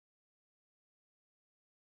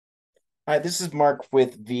Hi, this is Mark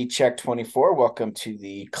with VCheck24. Welcome to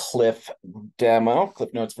the Cliff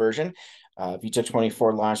Notes version.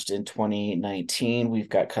 VCheck24 launched in 2019. We've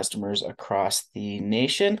got customers across the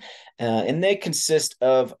nation, and they consist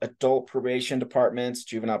of adult probation departments,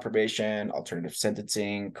 juvenile probation, alternative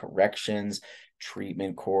sentencing, corrections,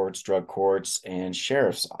 treatment courts, drug courts, and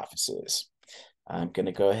sheriff's offices. I'm going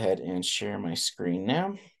to go ahead and share my screen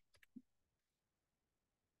now.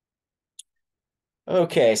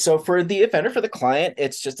 Okay, so for the offender, for the client,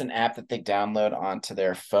 it's just an app that they download onto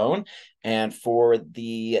their phone. And for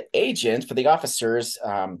the agent, for the officers,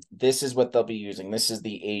 this is what they'll be using. This is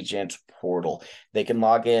the agent portal. They can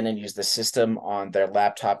log in and use the system on their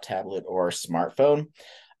laptop, tablet, or smartphone.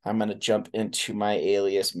 I'm going to jump into my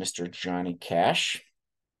alias, Mr. Johnny Cash.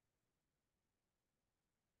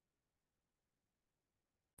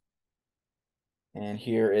 And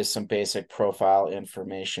here is some basic profile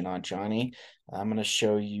information on Johnny. I'm going to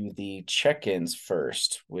show you the check-ins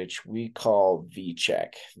first, which we call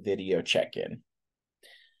VCheck, video check-in.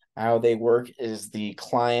 How they work is the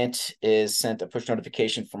client is sent a push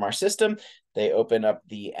notification from our system. They open up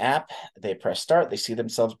the app, they press start, they see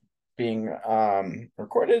themselves being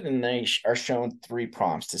recorded, and they are shown three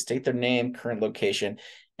prompts to state their name, current location,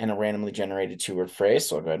 and a randomly generated two-word phrase.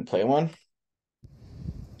 So I'll go ahead and play one.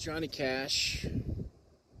 Johnny Cash.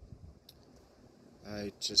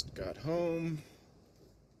 I just got home.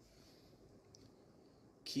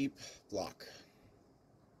 Keep block.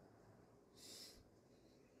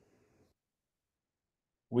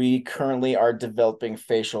 We currently are developing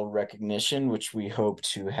facial recognition, which we hope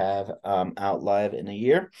to have out live in a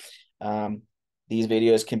year. These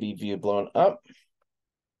videos can be viewed blown up.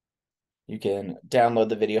 You can download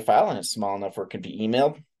the video file, and it's small enough where it can be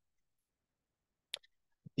emailed.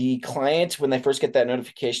 The client, when they first get that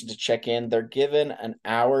notification to check in, they're given an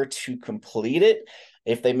hour to complete it.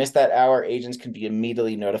 If they miss that hour, agents can be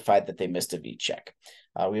immediately notified that they missed a VCheck.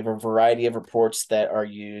 We have a variety of reports that are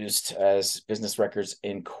used as business records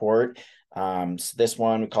in court. So this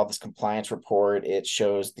one, we call this compliance report. It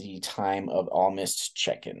shows the time of all missed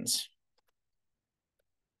check-ins.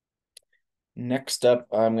 Next up,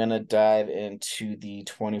 I'm going to dive into the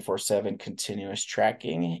 24/7 continuous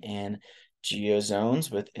tracking and geo zones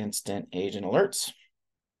with instant agent alerts.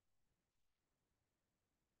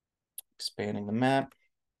 Expanding the map.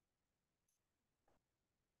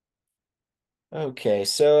 Okay,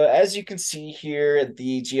 so as you can see here,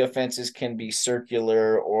 the geofences can be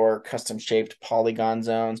circular or custom-shaped polygon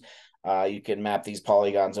zones. You can map these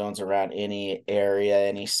polygon zones around any area,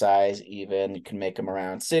 any size even. You can make them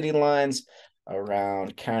around city lines,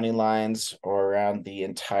 around county lines, or around the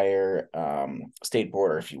entire state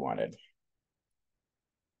border if you wanted.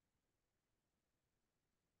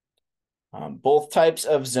 Both types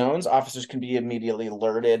of zones, officers can be immediately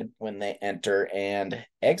alerted when they enter and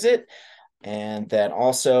exit. And then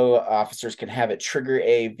also officers can have it trigger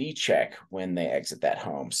a VCheck when they exit that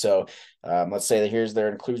home. So let's say that here's their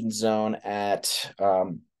inclusion zone at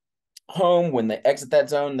home. When they exit that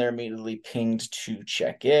zone, they're immediately pinged to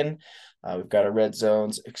check in. We've got our red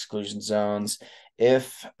zones, exclusion zones.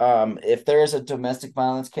 If there is a domestic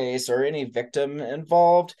violence case or any victim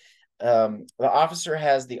involved, the officer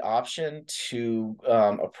has the option to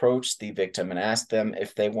approach the victim and ask them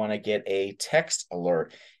if they want to get a text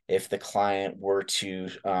alert if the client were to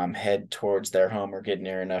head towards their home or get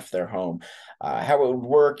near enough their home. How it would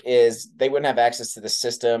work is they wouldn't have access to the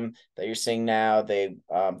system that you're seeing now. They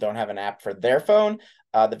don't have an app for their phone.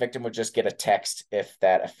 The victim would just get a text if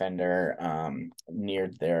that offender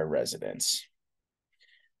neared their residence.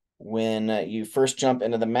 When you first jump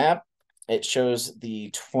into the map, it shows the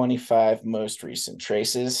 25 most recent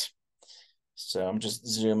traces. So I'm just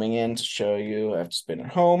zooming in to show you I've just been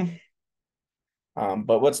at home.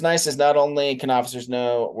 But what's nice is not only can officers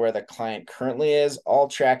know where the client currently is, all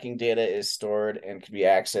tracking data is stored and can be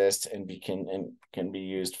accessed and can be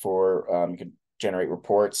used for you can generate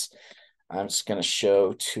reports. I'm just going to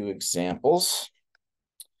show two examples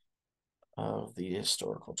of the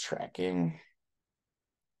historical tracking.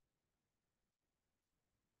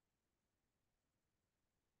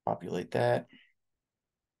 Populate that.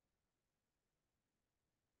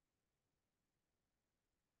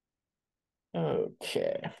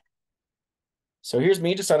 Okay. So here's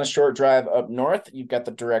me just on a short drive up north. You've got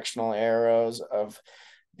the directional arrows of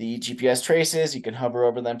the GPS traces. You can hover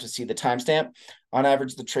over them to see the timestamp. On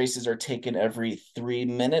average, the traces are taken every 3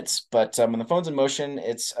 minutes, but when the phone's in motion,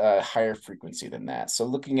 it's a higher frequency than that. So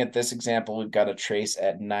looking at this example, we've got a trace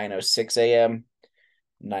at 9:06 a.m.,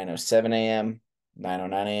 9:07 a.m.,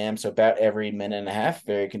 9:09 a.m. So about every minute and a half,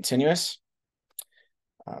 very continuous.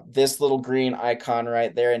 This little green icon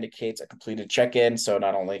right there indicates a completed check-in. So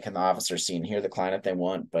not only can the officer see and hear the client if they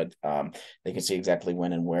want, but they can see exactly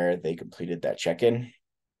when and where they completed that check-in.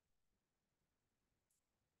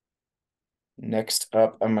 Next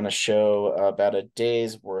up, I'm going to show about a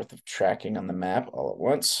day's worth of tracking on the map all at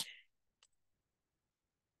once.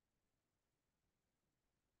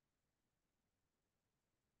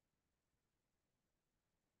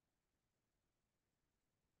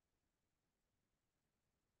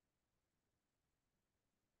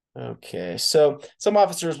 Okay, so some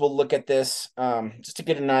officers will look at this just to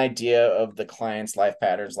get an idea of the client's life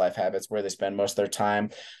patterns, life habits, where they spend most of their time.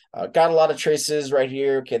 Got a lot of traces right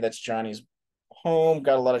here. Okay, that's Johnny's home.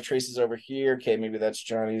 Got a lot of traces over here. Okay, maybe that's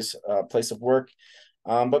Johnny's place of work.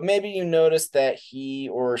 But maybe you notice that he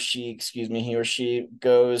or she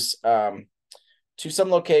goes to some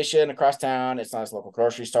location across town. It's not his local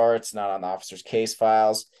grocery store. It's not on the officer's case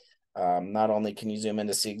files. Not only can you zoom in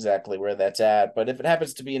to see exactly where that's at, but if it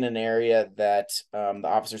happens to be in an area that the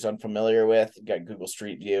officer's unfamiliar with, you got Google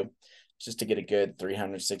Street View just to get a good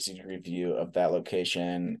 360-degree view of that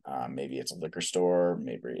location. Maybe it's a liquor store,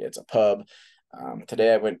 maybe it's a pub.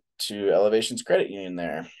 Today I went to Elevations Credit Union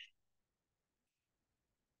there.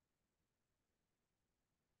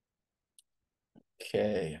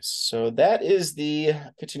 Okay, so that is the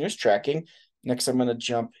continuous tracking. Next, I'm going to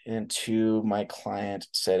jump into my client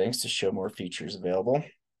settings to show more features available.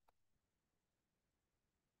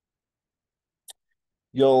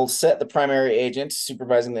 You'll set the primary agent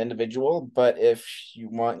supervising the individual, but if you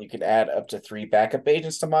want, you can add up to 3 backup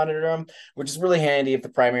agents to monitor them, which is really handy if the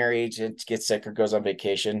primary agent gets sick or goes on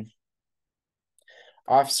vacation.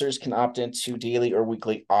 Officers can opt into daily or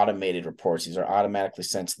weekly automated reports. These are automatically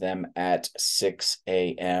sent to them at 6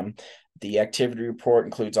 a.m. The activity report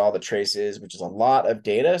includes all the traces, which is a lot of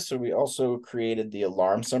data. So we also created the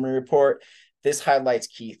alarm summary report. This highlights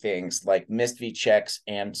key things like missed V checks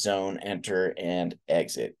and zone enter and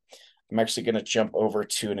exit. I'm actually going to jump over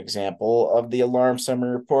to an example of the alarm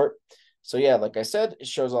summary report. So yeah, like I said, it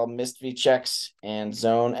shows all missed V checks and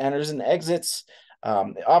zone enters and exits.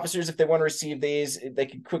 Officers, if they want to receive these, they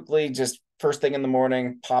can quickly just first thing in the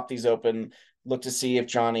morning pop these open, look to see if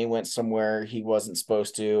Johnny went somewhere he wasn't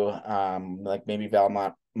supposed to, like maybe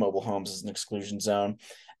Valmont Mobile Homes is an exclusion zone.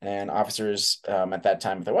 And officers at that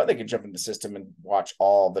time, if they want, they could jump into the system and watch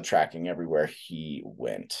all the tracking everywhere he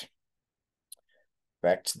went.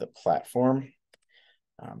 Back to the platform.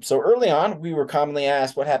 So early on, we were commonly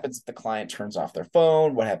asked, what happens if the client turns off their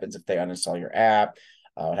phone? What happens if they uninstall your app?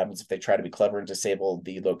 What happens if they try to be clever and disable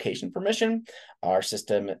the location permission? Our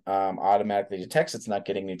system automatically detects it's not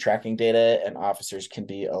getting new tracking data, and officers can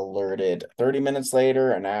be alerted 30 minutes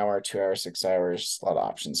later, an hour, 2 hours, 6 hours, a lot of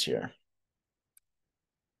options here.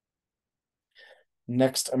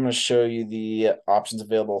 Next, I'm going to show you the options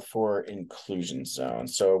available for inclusion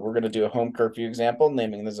zones. So we're going to do a home curfew example,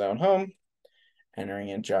 naming the zone home, entering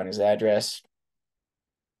in Johnny's address,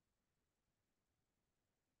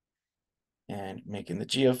 and making the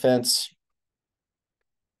geofence.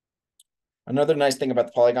 Another nice thing about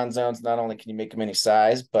the polygon zones, not only can you make them any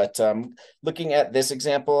size, but looking at this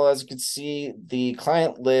example, as you can see, the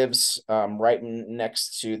client lives right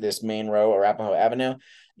next to this main row, Arapahoe Avenue.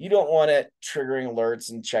 You don't want it triggering alerts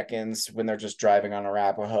and check-ins when they're just driving on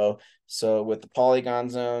Arapahoe. So with the polygon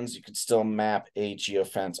zones, you could still map a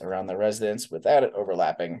geofence around the residence without it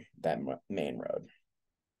overlapping that main road.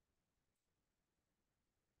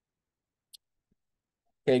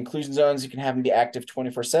 Okay, inclusion zones, you can have them be active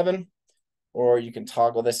 24/7. Or you can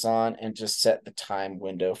toggle this on and just set the time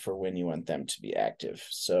window for when you want them to be active.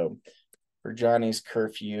 So for Johnny's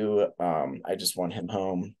curfew, I just want him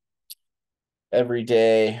home every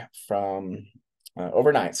day from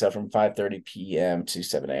overnight. So from 5:30 p.m. to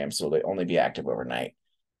 7 a.m. So they only be active overnight.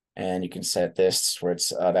 And you can set this where it's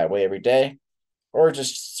that way every day or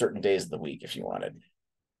just certain days of the week if you wanted.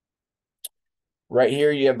 Right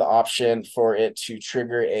here, you have the option for it to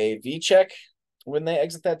trigger a VCheck when they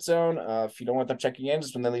exit that zone. If you don't want them checking in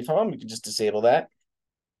just when they leave home, you can just disable that.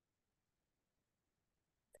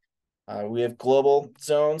 We have global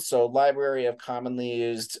zones, so library of commonly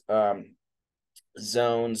used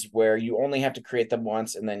zones where you only have to create them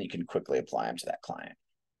once and then you can quickly apply them to that client.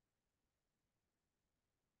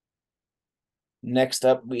 Next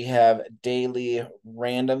up, we have daily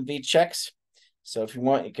random V checks. So if you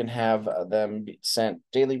want, you can have them sent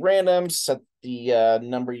daily randoms, set the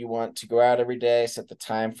number you want to go out every day, set the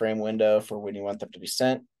time frame window for when you want them to be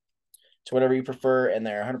sent to whatever you prefer, and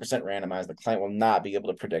they're 100% randomized. The client will not be able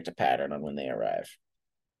to predict a pattern on when they arrive.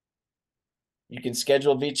 You can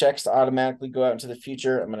schedule VChecks to automatically go out into the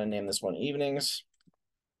future. I'm going to name this one evenings.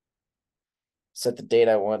 Set the date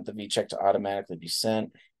I want the VCheck to automatically be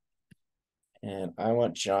sent. And I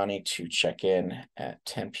want Johnny to check in at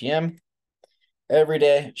 10 p.m. every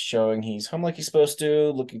day, showing he's home like he's supposed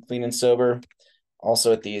to, looking clean and sober.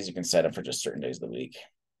 Also, at these, you can set them for just certain days of the week.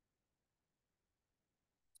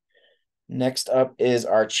 Next up is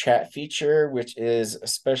our chat feature, which is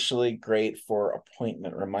especially great for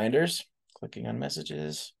appointment reminders. Clicking on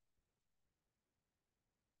messages.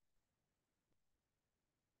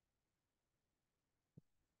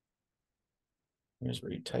 Here's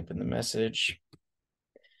where you type in the message.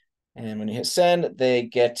 And when you hit send, they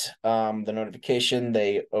get the notification.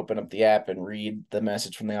 They open up the app and read the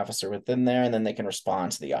message from the officer within there, and then they can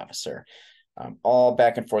respond to the officer. All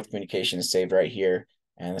back and forth communication is saved right here.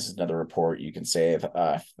 And this is another report you can save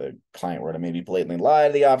if the client were to maybe blatantly lie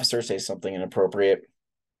to the officer, say something inappropriate.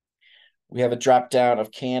 We have a drop down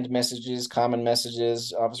of canned messages, common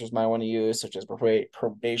messages officers might want to use, such as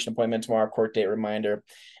probation appointment tomorrow, court date reminder,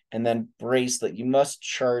 and then bracelet. You must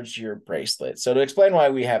charge your bracelet. So to explain why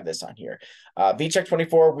we have this on here,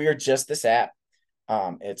 VCheck24, we are just this app.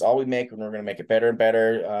 It's all we make, and we're going to make it better and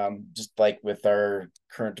better, just like with our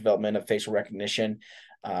current development of facial recognition.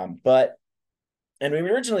 And we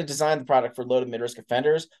originally designed the product for low to mid-risk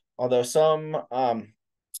offenders, although some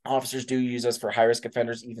officers do use us for high-risk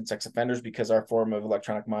offenders, even sex offenders, because our form of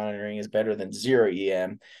electronic monitoring is better than zero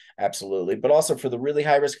EM, absolutely. But also for the really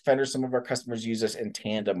high-risk offenders, some of our customers use us in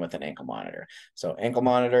tandem with an ankle monitor. So ankle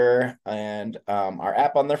monitor and our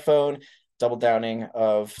app on their phone, double downing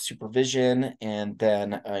of supervision, and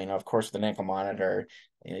then, of course, with an ankle monitor,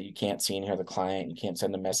 you can't see and hear the client, you can't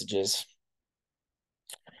send them messages.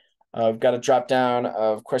 We've got a drop down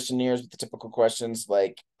of questionnaires with the typical questions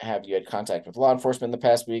like, have you had contact with law enforcement in the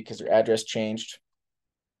past week? Has your address changed?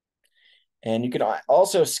 And you can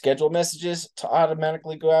also schedule messages to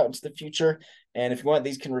automatically go out into the future. And if you want,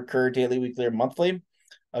 these can recur daily, weekly, or monthly.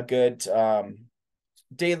 A good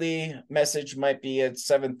daily message might be at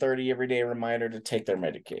 7:30 every day, reminder to take their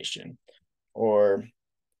medication. Or,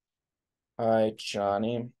 hi,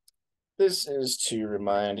 Johnny. This is to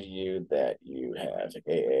remind you that you have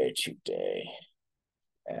AA today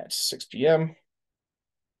at 6 p.m.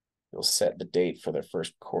 You'll set the date for their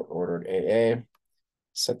first court-ordered AA,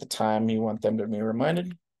 set the time you want them to be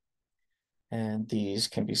reminded, and these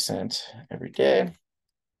can be sent every day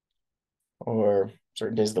or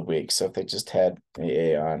certain days of the week. So if they just had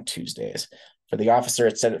AA on Tuesdays. For the officer,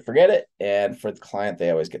 it's set it, forget it, and for the client,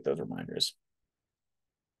 they always get those reminders.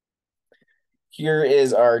 Here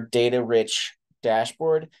is our data-rich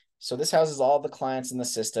dashboard. So this houses all the clients in the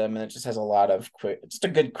system, and it just has a lot of just a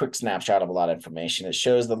good quick snapshot of a lot of information. It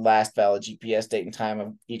shows the last valid GPS date and time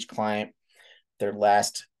of each client, their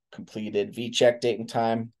last completed VCheck date and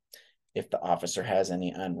time. If the officer has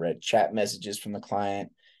any unread chat messages from the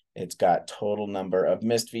client, it's got total number of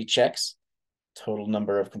missed VChecks, total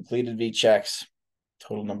number of completed VChecks,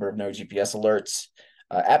 total number of no GPS alerts,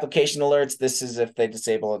 application alerts. This is if they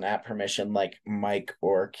disable an app permission like mic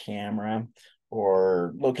or camera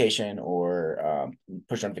or location or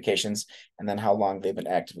push notifications, and then how long they've been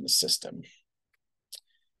active in the system.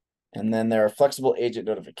 And then there are flexible agent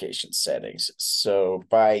notification settings. So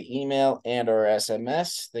by email and or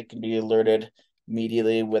SMS, they can be alerted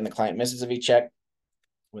immediately when the client misses a VCheck,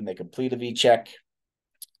 when they complete a VCheck,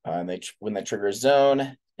 when they trigger a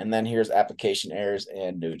zone, and then here's application errors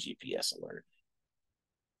and no GPS alert.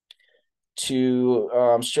 To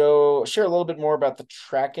share a little bit more about the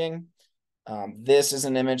tracking, this is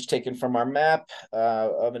an image taken from our map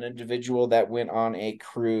of an individual that went on a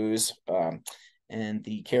cruise in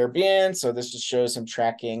the Caribbean. So this just shows him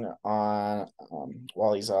tracking on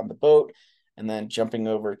while he's on the boat. And then jumping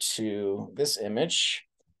over to this image,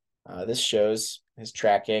 this shows his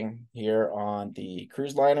tracking here on the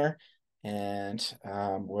cruise liner and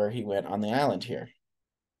where he went on the island here.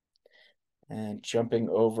 And jumping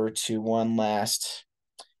over to one last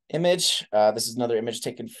image. This is another image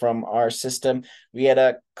taken from our system. We had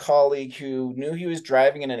a colleague who knew he was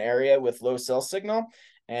driving in an area with low cell signal,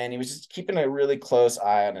 and he was just keeping a really close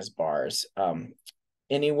eye on his bars.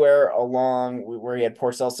 Anywhere along where he had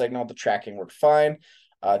poor cell signal, the tracking worked fine.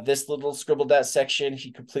 This little scribbled out section,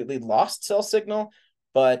 he completely lost cell signal,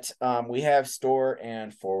 but we have store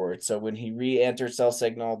and forward. So when he re-entered cell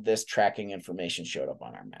signal, this tracking information showed up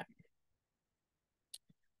on our map.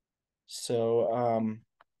 So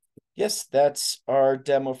yes, that's our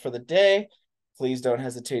demo for the day. Please don't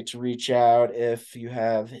hesitate to reach out if you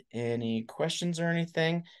have any questions or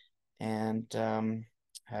anything, and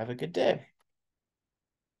have a good day.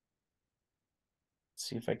 Let's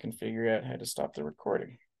see if I can figure out how to stop the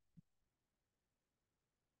recording.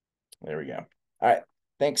 There we go. All right.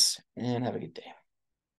 Thanks and have a good day.